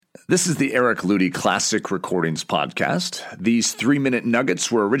This is the Eric Ludy Classic Recordings Podcast. These 3-minute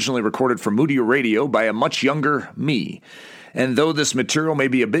nuggets were originally recorded for Moodier Radio by a much younger me. And though this material may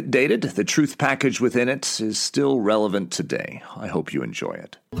be a bit dated, the truth package within it is still relevant today. I hope you enjoy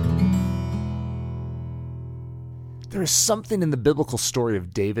it. There is something in the biblical story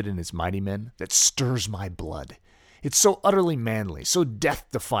of David and his mighty men that stirs my blood. It's so utterly manly, so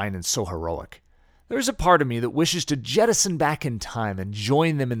death-defying, and so heroic. There is a part of me that wishes to jettison back in time and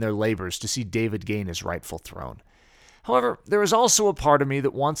join them in their labors to see David gain his rightful throne. However, there is also a part of me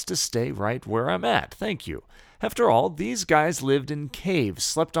that wants to stay right where I'm at, thank you. After all, these guys lived in caves,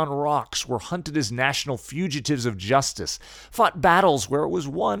 slept on rocks, were hunted as national fugitives of justice, fought battles where it was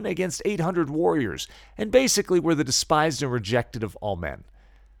won against 800 warriors, and basically were the despised and rejected of all men.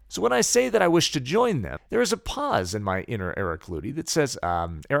 So when I say that I wish to join them, there is a pause in my inner Eric Ludy that says,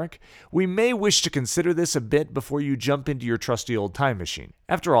 Eric, we may wish to consider this a bit before you jump into your trusty old time machine.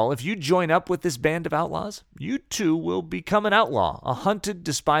 After all, if you join up with this band of outlaws, you too will become an outlaw, a hunted,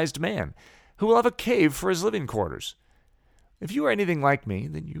 despised man, who will have a cave for his living quarters. If you are anything like me,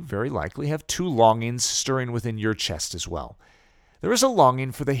 then you very likely have two longings stirring within your chest as well. There is a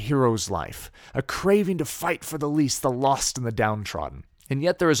longing for the hero's life, a craving to fight for the least, the lost, and the downtrodden. And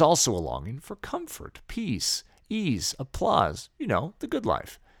yet there is also a longing for comfort, peace, ease, applause, the good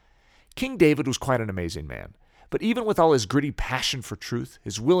life. King David was quite an amazing man. But even with all his gritty passion for truth,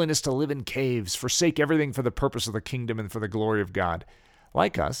 his willingness to live in caves, forsake everything for the purpose of the kingdom and for the glory of God,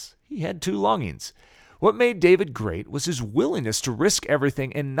 like us, he had two longings. What made David great was his willingness to risk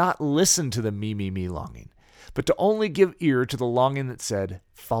everything and not listen to the me longing, but to only give ear to the longing that said,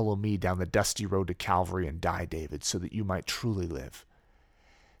 "Follow me down the dusty road to Calvary and die, David, so that you might truly live."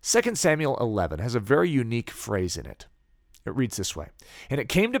 2 Samuel 11 has a very unique phrase in it. It reads this way, "And it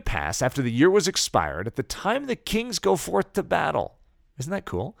came to pass, after the year was expired, at the time the kings go forth to battle." Isn't that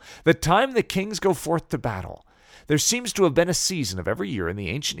cool? The time the kings go forth to battle. There seems to have been a season of every year in the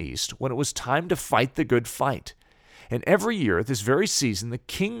ancient East when it was time to fight the good fight. And every year at this very season, the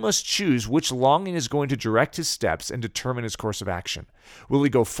king must choose which longing is going to direct his steps and determine his course of action. Will he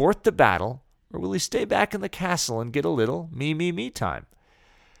go forth to battle, or will he stay back in the castle and get a little me time?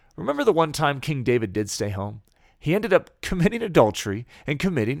 Remember the one time King David did stay home? He ended up committing adultery and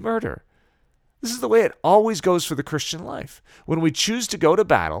committing murder. This is the way it always goes for the Christian life. When we choose to go to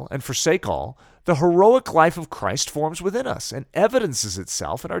battle and forsake all, the heroic life of Christ forms within us and evidences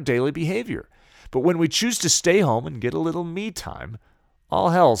itself in our daily behavior. But when we choose to stay home and get a little me time, all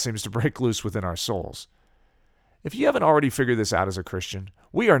hell seems to break loose within our souls. If you haven't already figured this out as a Christian,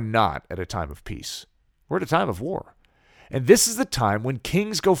 we are not at a time of peace. We're at a time of war. And this is the time when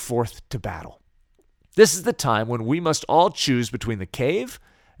kings go forth to battle. This is the time when we must all choose between the cave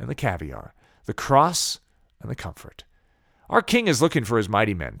and the caviar, the cross and the comfort. Our king is looking for his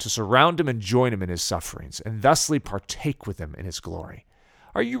mighty men to surround him and join him in his sufferings, and thusly partake with him in his glory.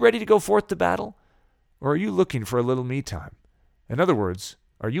 Are you ready to go forth to battle? Or are you looking for a little me time? In other words,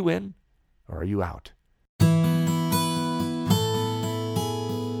 are you in or are you out?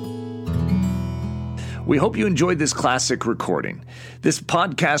 We hope you enjoyed this classic recording. This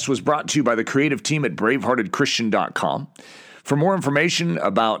podcast was brought to you by the creative team at braveheartedchristian.com. For more information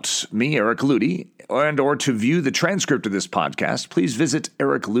about me, Eric Ludy, or to view the transcript of this podcast, please visit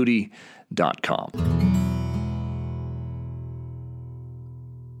ericludy.com.